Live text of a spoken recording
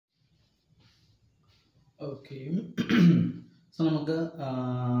Okay. So നമുക്ക്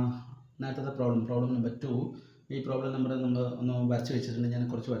നേരത്തെ problem number 2 ഈ പ്രോബ്ലം നമ്പർ നമ്മൾ ഒന്ന് വരച്ച് വെച്ചിട്ടുണ്ട് ഞാൻ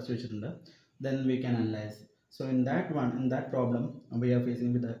കുറച്ച് വരച്ച് വെച്ചിട്ടുണ്ട് then we can analyze. So in that problem we are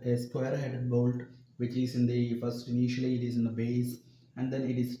facing with a square headed bolt which is in the first initially it is in the base and then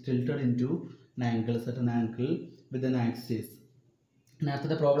it is tilted into an angle, certain angle with an axis.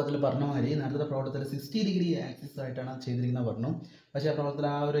 നേരത്തെ പ്രോബ്ലത്തിൽ പറഞ്ഞ മാതിരി നേരത്തെ പ്രോബ്ലത്തിൽ 60 degree axis ആയിട്ടാണ് ചെയ്തിരിക്കുന്നത് പറഞ്ഞു. പക്ഷേ ആ പ്രോബ്ലത്തിൽ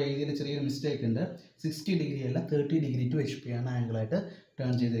ആ ഒരു ഏരിയയിൽ ചെറിയൊരു മിസ്റ്റേക്ക് ഉണ്ട്. 60 ഡിഗ്രി അല്ല 30 ഡിഗ്രി ടു HP ആണ് ആംഗിളായിട്ട്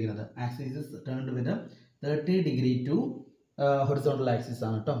ടേൺ ചെയ്തിരിക്കുന്നത്. Axis is turned with 30 degree to horizontal axis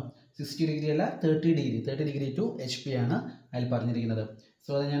ആണ് കേട്ടോ. 60 ഡിഗ്രി അല്ല 30 ഡിഗ്രി ടു HP ആണ് അതിൽ പറഞ്ഞിരിക്കുന്നത്.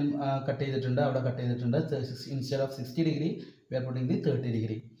 സോ അത് ഞാൻ കട്ട് ചെയ്തിട്ടുണ്ട്, അവിടെ കട്ട് ചെയ്തിട്ടുണ്ട്. Instead of 60 degree we are putting the 30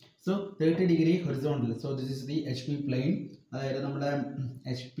 degree. So 30 degree horizontal. So this is the HP plane. അതായത് നമ്മുടെ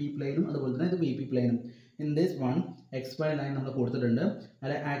HP പ്ലെയിനും അതുപോലെ തന്നെ ഇത് VP പ്ലെയിനും. In this one XY line നമ്മൾ കൊടുത്തിട്ടുണ്ട്.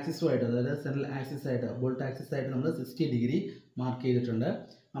 അതിൽ ആക്സിസുമായിട്ട് അതായത് സെൻട്രൽ ആക്സിസ് ആയിട്ട് ബോൾട്ട് ആക്സിസ് ആയിട്ട് നമ്മൾ 60 ഡിഗ്രി മാർക്ക് ചെയ്തിട്ടുണ്ട്.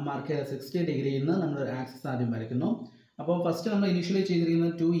 ആ മാർക്ക് ചെയ്ത 60 ഡിഗ്രിയിൽ നിന്ന് നമ്മൾ ആക്സിസ് ആദ്യം വരയ്ക്കുന്നു. അപ്പോൾ ഫസ്റ്റ് നമ്മൾ ഇനീഷ്യലി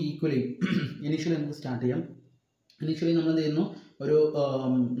ചെയ്തിരിക്കുന്നത് 2 ഈക്വലി ഇനീഷ്യലി നമുക്ക് സ്റ്റാർട്ട് ചെയ്യാം. ഇനീഷ്യലി നമ്മൾ എന്ത് ചെയ്യുന്നു,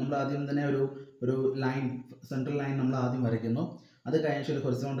 നമ്മൾ ആദ്യം തന്നെ ഒരു ലൈൻ, സെൻട്രൽ ലൈൻ നമ്മൾ ആദ്യം വരയ്ക്കുന്നു. അത് കഴിഞ്ഞ ഒരു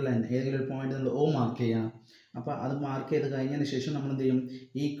ഹൊറിസോണ്ടൽ ലൈൻ ഏതെങ്കിലും ഒരു പോയിന്റ് നമ്മൾ O മാർക്ക് ചെയ്യണം. അപ്പോൾ അത് മാർക്ക് ചെയ്ത് കഴിഞ്ഞതിന് ശേഷം നമ്മൾ എന്ത് ചെയ്യും,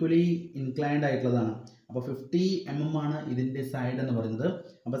 ഈക്വലി ഇൻക്ലൈൻഡ് ആയിട്ടുള്ളതാണ്. അപ്പോൾ 50 mm ആണ് ഇതിൻ്റെ സൈഡ് എന്ന് പറയുന്നത്.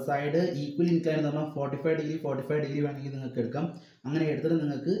 അപ്പോൾ സൈഡ് ഈക്വലി ഇൻക്ലൈൻഡ് എന്ന് പറഞ്ഞാൽ 45 ഡിഗ്രി വേണമെങ്കിൽ നിങ്ങൾക്ക് എടുക്കാം. അങ്ങനെ എടുത്തിട്ട്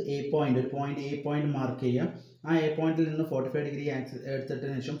നിങ്ങൾക്ക് ഒരു പോയിന്റ് മാർക്ക് ചെയ്യാം. ആ A പോയിന്റിൽ നിന്ന് 45 ഡിഗ്രി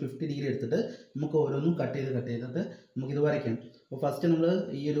എടുത്തിട്ടതിന് ശേഷം 50 ഡിഗ്രി എടുത്തിട്ട് നമുക്ക് ഓരോന്നും കട്ട് ചെയ്തിട്ട് നമുക്കിത് വരയ്ക്കാം. അപ്പോൾ ഫസ്റ്റ് നമ്മൾ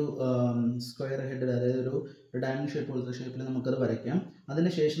ഈ ഒരു സ്ക്വയർ ഹെഡ് അതായത് ഒരു ഡയമണ്ട് ഷേപ്പ് പോലത്തെ ഷേപ്പിൽ നമുക്കത് വരയ്ക്കാം. അതിന്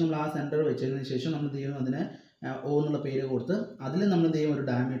ശേഷം നമ്മൾ ആ സെൻറ്റർ വെച്ചതിന് ശേഷം നമ്മൾ എന്ത് ചെയ്യും, അതിന് O എന്നുള്ള പേര് കൊടുത്ത് അതിൽ നമ്മൾ എന്ത് ചെയ്യും ഒരു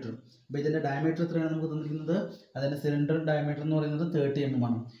ഡയമീറ്റർ. അപ്പോൾ ഇതിൻ്റെ ഡയമീറ്റർ എത്രയാണ് നമുക്ക് തന്നിരിക്കുന്നത്, അതിൻ്റെ സിലിണ്ടർ ഡയമീറ്റർ എന്ന് പറയുന്നത് 30 mm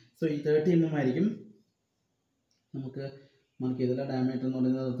ആണ്. സോ ഈ 30 mm ആയിരിക്കും നമുക്ക് ചെയ്തില്ല. ഡയമീറ്റർ എന്ന്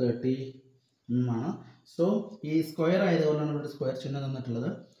പറയുന്നത് 30 mm ആണ്. സോ ഈ സ്ക്വയർ ആയതുകൊണ്ടാണ് ഇവിടെ സ്ക്വയർ ചിഹ്നം തന്നിട്ടുള്ളത്.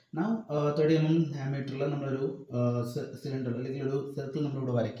 നാ 30 mm ഡയമീറ്ററിൽ നമ്മളൊരു സിലിണ്ടർ അല്ലെങ്കിൽ ഒരു സർക്കിൾ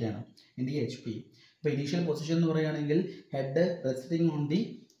നമ്മളിവിടെ വരയ്ക്കുകയാണ് ഇൻ ദി HP. ഇപ്പോൾ ഇനീഷ്യൽ പൊസിഷൻ എന്ന് പറയുകയാണെങ്കിൽ ഹെഡ് റെസ്റ്റിംഗ് ഓൺ ദി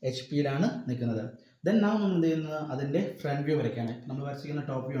HP-യിലാണ് നിൽക്കുന്നത്. ദെൻ നാം നമ്മൾ എന്ത് ചെയ്യുന്നത്, അതിൻ്റെ ഫ്രണ്ട് വ്യൂ വരയ്ക്കുകയാണ്. നമ്മൾ വരച്ചിരിക്കുന്ന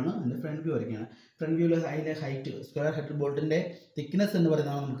ടോപ്പ് വ്യൂ ആണ്, അതിൻ്റെ ഫ്രണ്ട് വ്യൂ വരയ്ക്കുകയാണ്. ഫ്രണ്ട് വ്യൂവിൽ അതിൻ്റെ ഹൈറ്റ്, സ്ക്വയർ ഹെഡ് ബോൾട്ടിൻ്റെ തിക്നെസ് എന്ന്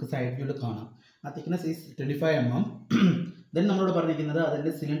പറയുന്നത് നമുക്ക് സൈഡ് വ്യൂവിൽ കാണാം. ആ തിക്നെസ് ഈസ് 25 mm. ദെൻ നമ്മളോട് പറഞ്ഞിരിക്കുന്നത്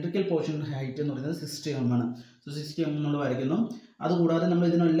അതിൻ്റെ സിലിണ്ടറിക്കൽ പോർഷൻ ഹൈറ്റ് എന്ന് പറയുന്നത് 60 mm ആണ്. സോ 60 mm നമ്മൾ വരയ്ക്കുന്നു. അതുകൂടാതെ നമ്മൾ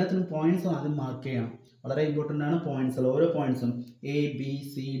ഇതിനെല്ലാത്തിനും പോയിന്റ്സ് ആദ്യം മാർക്ക് ചെയ്യണം. വളരെ ഇമ്പോർട്ടൻ്റ് ആണ് പോയിന്റ്സ്. ഓരോ പോയിന്റ്സും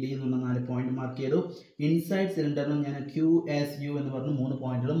ABCD എന്നുള്ള 4 പോയിന്റ് മാർക്ക് ചെയ്തു. ഇൻസൈഡ് സിലിണ്ടറിനും ഞാൻ QSU എന്ന് പറഞ്ഞ് 3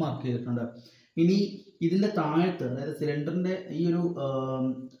 പോയിന്റുകൾ മാർക്ക് ചെയ്തിട്ടുണ്ട്. ഇനി ഇതിൻ്റെ താഴത്ത്, അതായത് സിലിണ്ടറിൻ്റെ ഈ ഒരു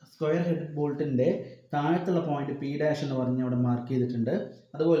സ്ക്വയർ ഹെഡ് ബോൾട്ടിൻ്റെ താഴത്തുള്ള പോയിന്റ് P' എന്ന് പറഞ്ഞ് അവിടെ മാർക്ക് ചെയ്തിട്ടുണ്ട്.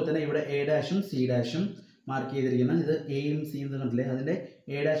 അതുപോലെ തന്നെ ഇവിടെ A' C' മാർക്ക് ചെയ്തിരിക്കുന്നത്. ഇത് Aയും C എന്ന് കണ്ടില്ലേ, അതിൻ്റെ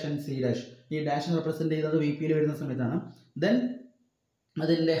A' and C'. ഈ ഡാഷ് റെപ്രസെൻറ്റ് ചെയ്യുന്നത് VP-യിൽ വരുന്ന സമയത്താണ്. ദെൻ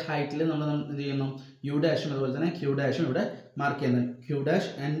അതിൻ്റെ ഹൈറ്റിൽ നമ്മൾ എന്ത് ചെയ്യുന്നു, U' അതുപോലെ തന്നെ Q' ഇവിടെ മാർക്ക് ചെയ്യുന്നത്.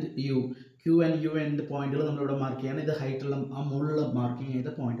 Q and U എന്ന പോയിന്റുകൾ നമ്മളിവിടെ മാർക്ക് ചെയ്യണം. ഇത് ഹൈറ്റുള്ള ആ മുകളിൽ മാർക്കിങ് ചെയ്ത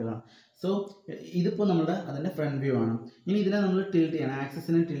പോയിന്റുകളാണ്. സോ ഇതിപ്പോൾ നമ്മുടെ അതിൻ്റെ ഫ്രണ്ട് വ്യൂ ആണ്. ഇനി ഇതിനെ നമ്മൾ ടിൽറ്റ് ചെയ്യണം,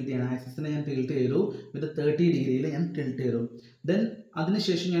 ആക്സിസിനെ ഞാൻ ടിൽറ്റ് ചെയ്തു. വിത്ത് 30 ഡിഗ്രിയിൽ ഞാൻ ടിൽറ്റ് ചെയ്തു. ദെൻ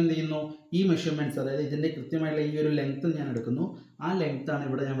അതിനുശേഷം ഞാൻ എന്ത് ചെയ്യുന്നു, ഈ മെഷർമെൻറ്റ്സ് അതായത് ഇതിൻ്റെ കൃത്യമായിട്ടുള്ള ഈ ഒരു ലെങ്ത്ത് ഞാൻ എടുക്കുന്നു. ആ ലെങ്ത്താണ്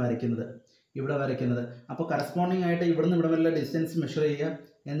ഇവിടെ ഞാൻ വരയ്ക്കുന്നത്. അപ്പോൾ കറസ്പോണ്ടിങ് ആയിട്ട് ഇവിടുന്ന് ഇവിടെ വല്ല ഡിസ്റ്റൻസ് മെഷർ ചെയ്യുക,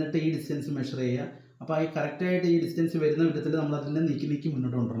 എന്നിട്ട് ഈ ഡിസ്റ്റൻസ് മെഷർ ചെയ്യുക. അപ്പോൾ ഈ കറക്റ്റായിട്ട് ഈ ഡിസ്റ്റൻസ് വരുന്ന വിധത്തിൽ നമ്മൾ അതിനെ നീക്കി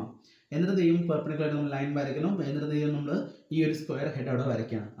മുന്നോട്ട് കൊണ്ടുവരണം. എന്നിട്ട് ചെയ്യും പെർപെൻഡിക്കുലറായിട്ട് നമ്മൾ ലൈൻ വരയ്ക്കണം. എന്നിട്ട് ചെയ്യും നമ്മൾ ഈ ഒരു സ്ക്വയർ ഹെഡ് അവിടെ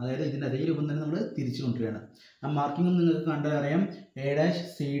വരയ്ക്കുകയാണ്. അതായത് ഇതിൻ്റെ അതേ രൂപം തന്നെ നമ്മൾ തിരിച്ചു കൊണ്ടുവരികയാണ്. ആ മാർക്കിങ്ങും നിങ്ങൾക്ക് കണ്ടാൽ അറിയാം. A',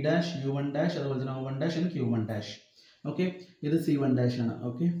 C', U1', അതുപോലെ തന്നെ O1' and Q1'. ഓക്കെ, ഇത് C1' ആണ്.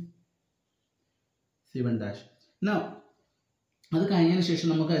 Okay, C1'. നൗ അത് കഴിഞ്ഞതിന് ശേഷം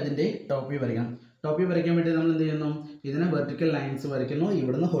നമുക്ക് അതിൻ്റെ ടോപ്പ് വ്യൂ വരയ്ക്കണം. ടോപ്പ് വ്യൂ വരയ്ക്കാൻ വേണ്ടി നമ്മൾ എന്ത് ചെയ്യുന്നു, ഇതിനെ വെർട്ടിക്കൽ ലൈൻസ് വരയ്ക്കുന്നു,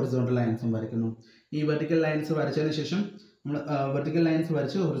 ഇവിടുന്ന് ഹൊറിസോണ്ടൽ ലൈൻസും വരയ്ക്കുന്നു. ഈ വെർട്ടിക്കൽ ലൈൻസ് വരച്ചതിന് ശേഷം നമ്മൾ വെർട്ടിക്കൽ ലൈൻസ്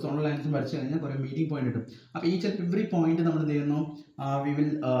വരച്ച് ഹൊറിസോണ്ടൽ ലൈൻസും വരച്ച് കഴിഞ്ഞാൽ കുറേ മീറ്റിംഗ് പോയിന്റ് കിട്ടും. അപ്പോൾ ഈച്ച് ആൻഡ് എവറി പോയിന്റ് നമ്മൾ എന്ത് ചെയ്യുന്നു, we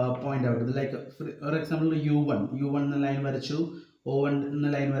will point out. Like for example U1 എന്ന ലൈൻ വരച്ചു, O1 എന്ന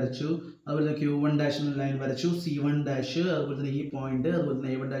ലൈൻ വരച്ചു, അതുപോലെ തന്നെ Q1' എന്ന ലൈൻ വരച്ചു, C1', അതുപോലെ തന്നെ ഈ പോയിന്റ്, അതുപോലെ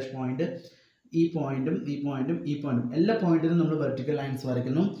തന്നെ A1' പോയിന്റ്, ഈ പോയിന്റും എല്ലാ പോയിന്റിനും നമ്മൾ വെർട്ടിക്കൽ ലൈൻസ്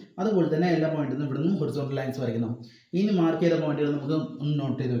വരയ്ക്കുന്നു. അതുപോലെ തന്നെ എല്ലാ പോയിന്റിനും ഇവിടുന്ന് ഹൊറിസോണ്ടൽ ലൈൻസ് വരയ്ക്കുന്നു. ഇനി മാർക്ക് ചെയ്ത പോയിന്റുകൾ നമുക്ക് ഒന്ന്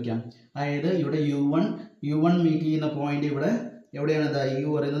നോട്ട് ചെയ്ത് വെക്കാം. അതായത് ഇവിടെ U1 മീറ്റ് ചെയ്യുന്ന പോയിന്റ് ഇവിടെ എവിടെയാണ്,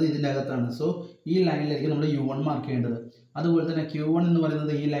 U പറയുന്നത് ഇതിൻ്റെ അകത്താണ്. സോ ഈ ലൈനിലായിരിക്കും നമ്മൾ U1 മാർക്ക് ചെയ്യേണ്ടത്. അതുപോലെ തന്നെ Q1 എന്ന്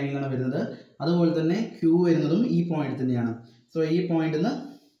പറയുന്നത് ഈ ലൈനിലാണ് വരുന്നത്. അതുപോലെ തന്നെ Q വരുന്നതും ഈ പോയിന്റ് തന്നെയാണ്. സോ ഈ പോയിന്റിൽ നിന്ന്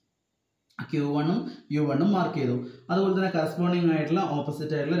Q1 ഉം U1 ഉം മാർക്ക് ചെയ്തു. അതുപോലെ തന്നെ കറസ്പോണ്ടിങ് ആയിട്ടുള്ള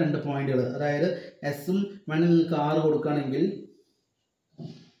ഓപ്പോസിറ്റ് ആയിട്ടുള്ള രണ്ട് പോയിന്റുകൾ, അതായത് എസും വേണമെങ്കിൽ നിങ്ങൾക്ക് R കൊടുക്കുകയാണെങ്കിൽ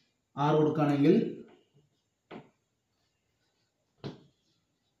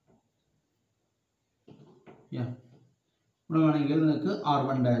ഇവിടെ വേണമെങ്കിൽ നിങ്ങൾക്ക്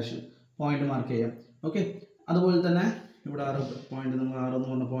R1 പോയിന്റ് മാർക്ക് ചെയ്യാം. ഓക്കെ, അതുപോലെ തന്നെ ഇവിടെ പോയിന്റ് നിങ്ങൾ R എന്ന്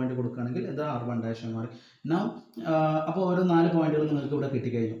പറഞ്ഞ പോയിന്റ് കൊടുക്കുകയാണെങ്കിൽ ഇത് R1 മാറി. Now അപ്പോൾ ഓരോ 4 പോയിന്റുകൾ നിങ്ങൾക്ക് ഇവിടെ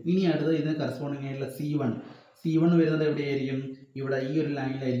കിട്ടിക്കഴിഞ്ഞു. ഇനി അടുത്തത് ഇതിന് കറസ്പോണ്ടിങ് ആയിട്ടുള്ള C1 വരുന്നത് എവിടെയായിരിക്കും? ഇവിടെ ഈ ഒരു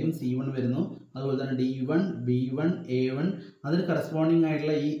ലൈനിലായിരിക്കും C1 വരുന്നു. അതുപോലെ തന്നെ D1, B1, A1 അതിന് കറസ്പോണ്ടിങ്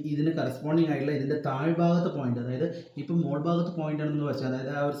ആയിട്ടുള്ള ഇതിന് കറസ്പോണ്ടിങ് ആയിട്ടുള്ള ഇതിൻ്റെ താഴ്ഭാഗത്തെ പോയിന്റ്, അതായത് ഇപ്പം മോൾ ഭാഗത്ത് പോയിന്റ് ആണെന്ന് വെച്ചാൽ,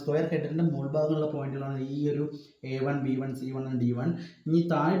 അതായത് ആ ഒരു സ്ക്വയർ ഹെഡിൻ്റെ മോൾ ഭാഗമുള്ള പോയിന്റുകളാണ് ഈ ഒരു A1, B1, C1 D1. ഇനി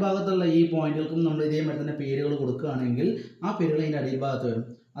താഴ്ഭാഗത്തുള്ള ഈ പോയിന്റുകൾക്കും നമ്മൾ ഇതേമാതിരി തന്നെ പേരുകൾ കൊടുക്കുകയാണെങ്കിൽ ആ പേരുകൾ ഇതിൻ്റെ അടിഭാഗത്ത് വരും.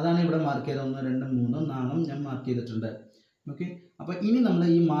 അതാണ് ഇവിടെ മാർക്ക് ചെയ്ത 1, 2, 3, 4 ഞാൻ മാർക്ക് ചെയ്തിട്ടുണ്ട്. ഓക്കെ, അപ്പോൾ ഇനി നമ്മൾ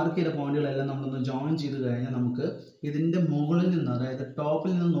ഈ മാർക്ക് ചെയ്ത പോയിന്റുകളെല്ലാം നമ്മളൊന്ന് ജോയിൻ ചെയ്ത് കഴിഞ്ഞാൽ നമുക്ക് ഇതിൻ്റെ മുകളിൽ നിന്ന്, അതായത്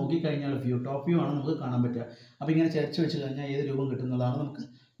ടോപ്പിൽ നിന്ന് നോക്കിക്കഴിഞ്ഞാൽ ടോപ്പ് വ്യൂ ആണ് നമുക്ക് കാണാൻ പറ്റുക. അപ്പോൾ ഇങ്ങനെ ചേർച്ച് വെച്ച് കഴിഞ്ഞാൽ ഏത് രൂപം കിട്ടുന്നതാണ് നമുക്ക്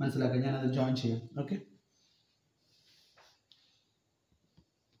മനസ്സിലാക്കുക. ഞാനത് ജോയിൻ ചെയ്യാം. ഓക്കെ,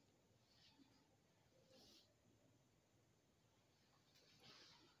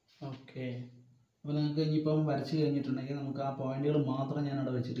 ഓക്കെ അപ്പോൾ നിങ്ങൾക്ക് ഇനിയിപ്പം വരച്ച് കഴിഞ്ഞിട്ടുണ്ടെങ്കിൽ നമുക്ക് ആ പോയിന്റുകൾ മാത്രം ഞാൻ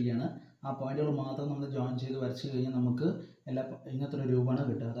അവിടെ വെച്ചിരിക്കുകയാണ്. ആ പോയിന്റുകൾ മാത്രം നമ്മൾ ജോയിൻ ചെയ്ത് വരച്ച് കഴിഞ്ഞാൽ നമുക്ക് ഇങ്ങനത്തെ ഒരു രൂപമാണ്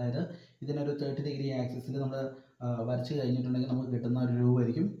കിട്ടുക. അതായത് ഇതിനൊരു 30 ഡിഗ്രി ആക്സിസിൽ നമ്മൾ വരച്ച് കഴിഞ്ഞിട്ടുണ്ടെങ്കിൽ നമുക്ക് കിട്ടുന്ന ഒരു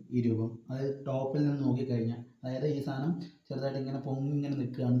രൂപമായിരിക്കും ഈ രൂപം. അതായത് ടോപ്പിൽ നിന്ന് നോക്കിക്കഴിഞ്ഞാൽ, അതായത് ഈ സാധനം ചെറുതായിട്ട് ഇങ്ങനെ പൊങ്ങി ഇങ്ങനെ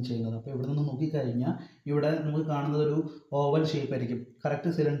നിൽക്കുകയാണ് ചെയ്യുന്നത്. അപ്പോൾ ഇവിടെ നിന്ന് നോക്കിക്കഴിഞ്ഞാൽ ഇവിടെ നമുക്ക് കാണുന്നത് ഒരു ഓവൽ ഷേപ്പ് ആയിരിക്കും,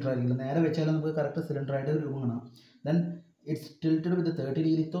 കറക്റ്റ് സിലിണ്ടർ ആയിരിക്കില്ല. നേരെ വെച്ചാലും നമുക്ക് കറക്റ്റ് സിലിണ്ടർ ആയിട്ട് രൂപം കാണാം. Then it's tilted with the 30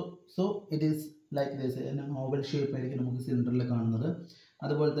 degree, so it is like this, oval shape ആയിരിക്കും നമുക്ക് സിലിണ്ടറിൽ കാണുന്നത്.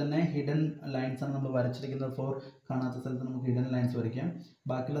 അതുപോലെ തന്നെ ഹിഡൻ ലൈൻസ് ആണ് നമ്മൾ വരച്ചിരിക്കുന്നത്. ഫോർ കാണാത്ത സ്ഥലത്ത് നമുക്ക് ഹിഡൻ ലൈൻസ് വരയ്ക്കാം.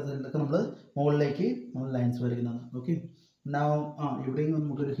 ബാക്കിയുള്ള സ്ഥലത്തൊക്കെ നമ്മൾ മുകളിലേക്ക് നമ്മൾ ലൈൻസ് വരയ്ക്കുന്നതാണ്. ഓക്കെ, ഇവിടെയും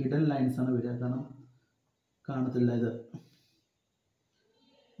നമുക്കൊരു ഹിഡൻ ലൈൻസ് ആണ് വരിക, കാരണം കാണത്തില്ല ഇത്.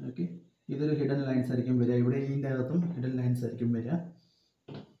 ഓക്കെ, ഇതൊരു ഹിഡൻ ലൈൻസ് ആയിരിക്കും വരിക. ഇവിടെ ഇതിൻ്റെ അകത്തും ഹിഡൻ ലൈൻസ് ആയിരിക്കും വരിക.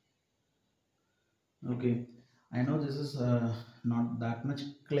 Okay, I know this is not that much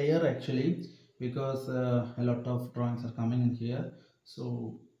clear actually, because a lot of drawings are coming in here. So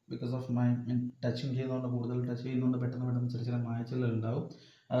because of my touching ചെയ്യുന്നതുകൊണ്ട്, കൂടുതൽ ടച്ച് ചെയ്യുന്നതുകൊണ്ട് പെട്ടെന്ന് ചെറിയ ചെറിയ മായച്ചുകൾ ഉണ്ടാവും.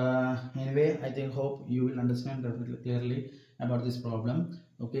 Anyway, I think hope you will understand definitely clearly about this problem.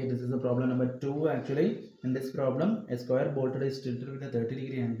 Okay, this is the problem number 2 actually. In this problem, a square bolted is tilted with a 30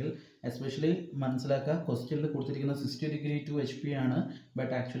 degree angle. Especially മനസ്സിലാക്കുക, ക്വസ്റ്റ്യനിൽ കൊടുത്തിരിക്കുന്ന 60 degree to HP ആണ്,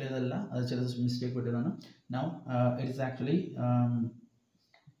 but actually അതല്ല, അത് ചില mistake പറ്റിയതാണ്. Now it is actually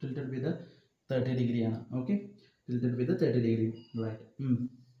tilted with a 30 degree ആണ്. Okay, tilted with a 30 degree, right?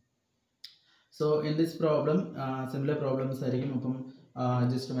 So in this problem similar problems ആയിരിക്കും. അപ്പം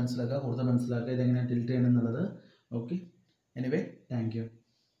ജസ്റ്റ് മനസ്സിലാക്കുക, കൂടുതൽ മനസ്സിലാക്കുക ഇതെങ്ങനെ ടിൽറ്റ് ചെയ്യണം എന്നുള്ളത്. Okay, anyway thank you.